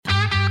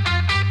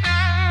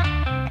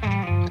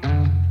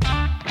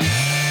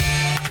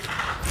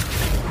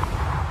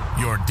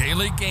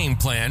daily game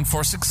plan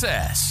for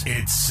success.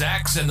 It's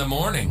Sachs in the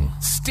Morning.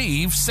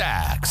 Steve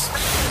Sachs.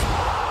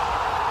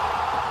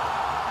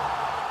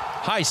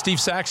 Hi, Steve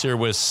Sachs here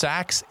with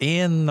Sachs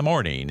in the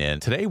Morning.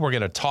 And today we're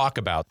going to talk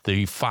about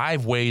the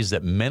 5 ways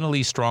that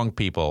mentally strong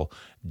people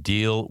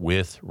deal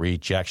with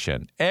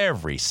rejection.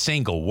 Every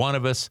single one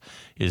of us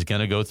is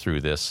going to go through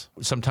this.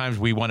 Sometimes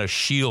we want to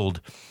shield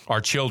our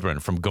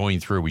children from going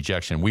through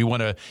rejection. We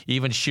want to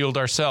even shield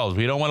ourselves.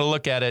 We don't want to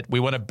look at it.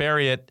 We want to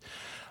bury it.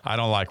 I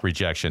don't like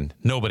rejection.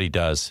 Nobody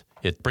does.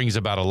 It brings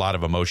about a lot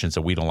of emotions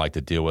that we don't like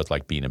to deal with,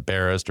 like being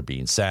embarrassed or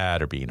being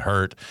sad or being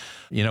hurt.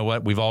 You know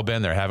what? We've all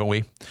been there, haven't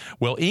we?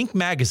 Well, Inc.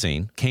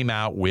 magazine came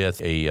out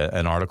with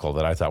an article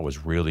that I thought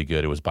was really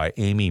good. It was by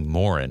Amy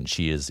Morin.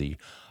 She is the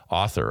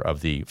author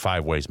of the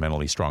 5 ways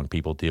mentally strong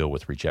people deal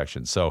with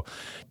rejection. So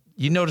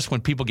you notice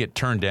when people get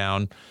turned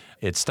down,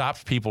 it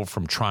stops people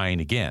from trying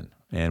again.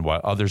 And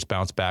while others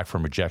bounce back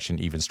from rejection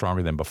even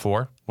stronger than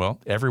before, well,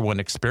 everyone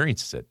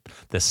experiences it,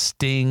 the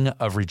sting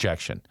of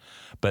rejection.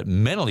 But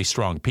mentally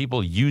strong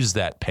people use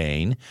that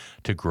pain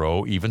to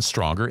grow even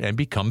stronger and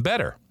become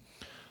better.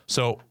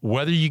 So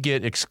whether you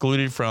get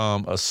excluded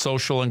from a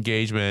social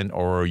engagement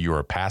or you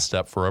are passed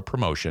up for a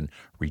promotion,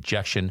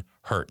 rejection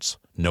hurts.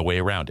 No way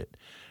around it.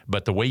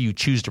 But the way you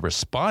choose to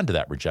respond to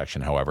that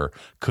rejection, however,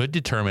 could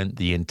determine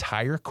the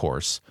entire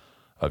course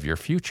of your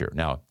future.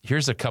 Now,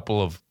 here's a couple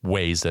of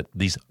ways that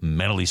these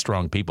mentally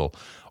strong people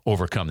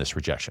overcome this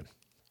rejection.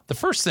 The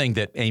first thing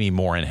that Amy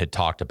Morin had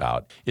talked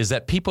about is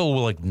that people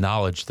will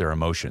acknowledge their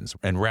emotions,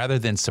 and rather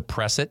than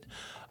suppress it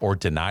or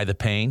deny the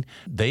pain,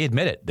 they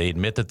admit it. They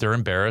admit that they're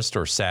embarrassed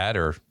or sad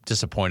or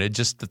disappointed,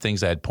 just the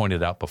things I had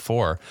pointed out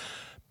before.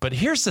 But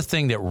here's the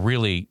thing that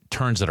really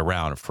turns it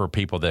around for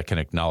people that can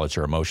acknowledge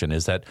their emotion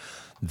is that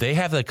they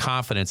have the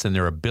confidence in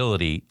their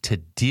ability to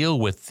deal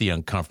with the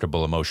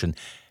uncomfortable emotion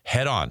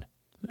head on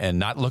and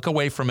not look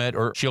away from it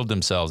or shield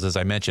themselves, as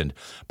I mentioned.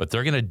 But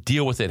they're going to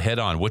deal with it head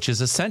on, which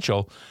is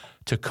essential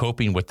to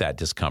coping with that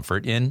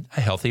discomfort in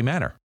a healthy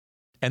manner.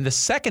 And the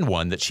second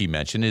one that she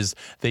mentioned is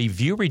they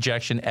view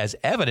rejection as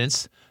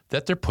evidence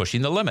that they're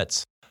pushing the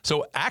limits.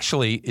 So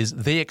actually is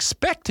they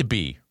expect to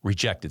be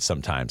rejected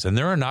sometimes, and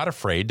they're not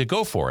afraid to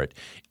go for it,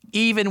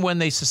 even when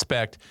they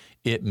suspect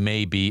it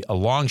may be a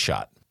long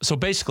shot. So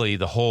basically,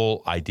 the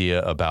whole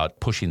idea about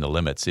pushing the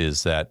limits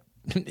is that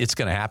it's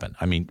going to happen.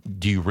 I mean,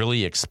 do you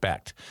really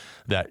expect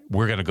that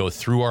we're going to go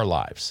through our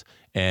lives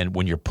and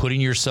when you're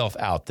putting yourself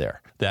out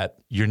there, that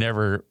you're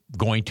never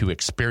going to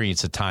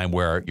experience a time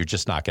where you're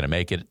just not going to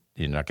make it,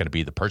 you're not going to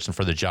be the person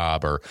for the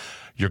job, or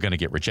you're going to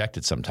get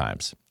rejected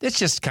sometimes? It's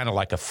just kind of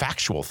like a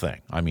factual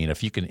thing. I mean,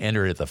 if you can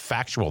enter the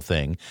factual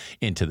thing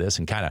into this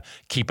and kind of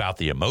keep out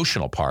the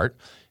emotional part,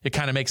 it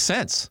kind of makes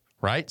sense,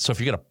 right? So if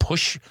you're going to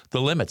push the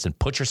limits and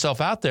put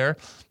yourself out there,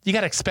 you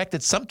got to expect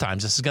that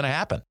sometimes this is going to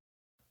happen.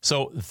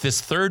 So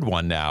this third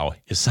one now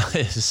is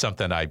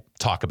something I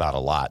talk about a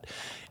lot,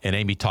 and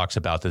Amy talks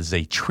about this.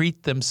 They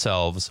treat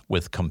themselves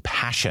with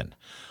compassion.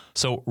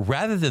 So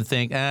rather than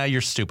think,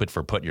 you're stupid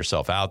for putting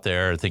yourself out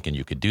there, thinking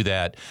you could do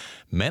that,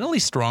 mentally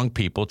strong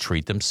people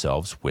treat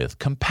themselves with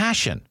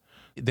compassion.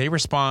 They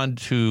respond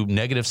to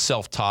negative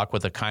self-talk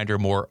with a kinder,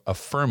 more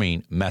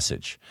affirming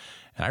message.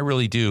 And I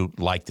really do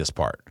like this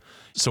part.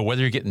 So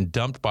whether you're getting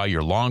dumped by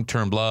your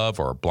long-term love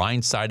or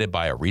blindsided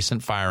by a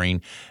recent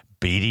firing,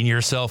 beating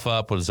yourself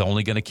up was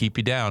only going to keep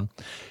you down.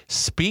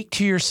 Speak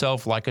to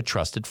yourself like a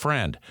trusted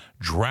friend.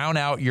 Drown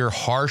out your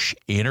harsh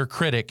inner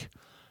critic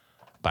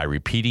by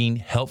repeating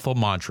helpful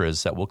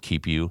mantras that will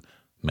keep you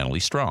mentally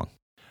strong.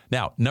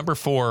 Now, number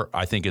 4,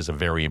 I think, is a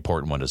very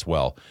important one as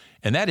well,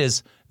 and that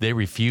is they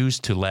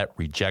refuse to let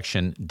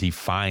rejection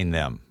define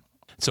them.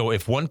 So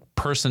if one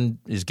person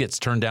gets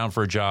turned down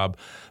for a job,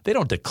 they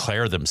don't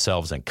declare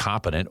themselves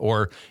incompetent.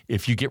 Or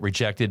if you get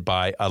rejected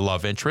by a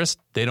love interest,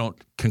 they don't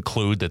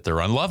conclude that they're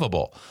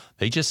unlovable.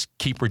 They just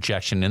keep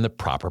rejection in the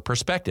proper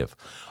perspective.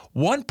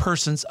 One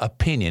person's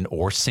opinion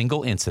or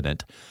single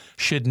incident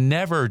should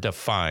never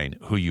define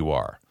who you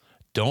are.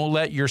 Don't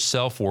let your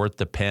self-worth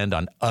depend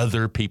on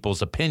other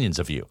people's opinions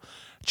of you.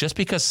 Just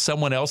because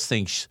someone else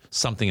thinks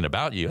something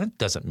about you, it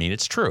doesn't mean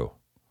it's true.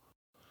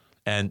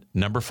 And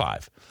number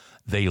 5,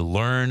 they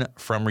learn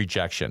from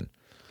rejection.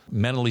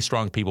 Mentally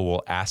strong people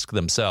will ask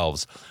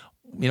themselves,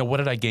 what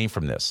did I gain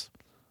from this?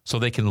 So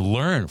they can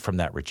learn from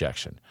that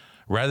rejection.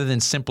 Rather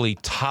than simply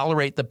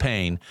tolerate the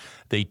pain,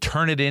 they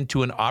turn it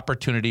into an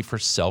opportunity for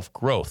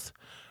self-growth.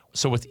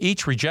 So with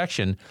each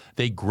rejection,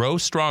 they grow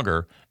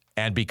stronger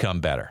and become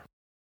better.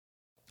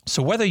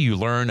 So whether you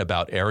learn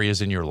about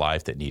areas in your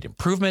life that need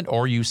improvement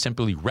or you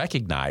simply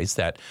recognize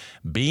that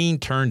being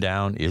turned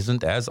down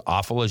isn't as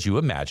awful as you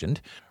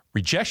imagined,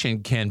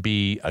 rejection can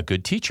be a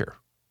good teacher.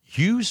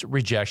 Use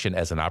rejection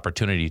as an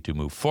opportunity to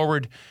move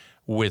forward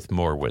with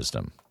more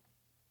wisdom.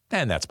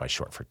 And that's my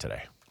short for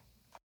today.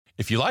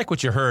 If you like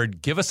what you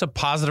heard, give us a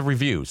positive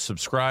review,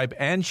 subscribe,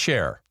 and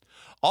share.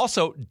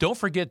 Also, don't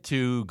forget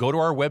to go to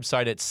our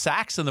website at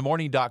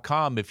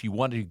sachsinthemorning.com if you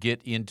want to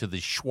get into the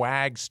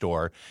swag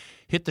store.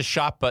 Hit the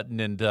shop button,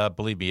 and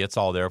believe me, it's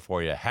all there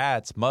for you.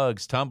 Hats,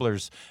 mugs,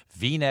 tumblers,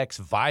 V-necks,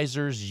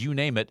 visors, you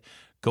name it.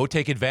 Go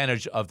take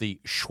advantage of the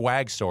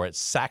swag store at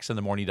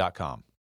saxinthemorning.com.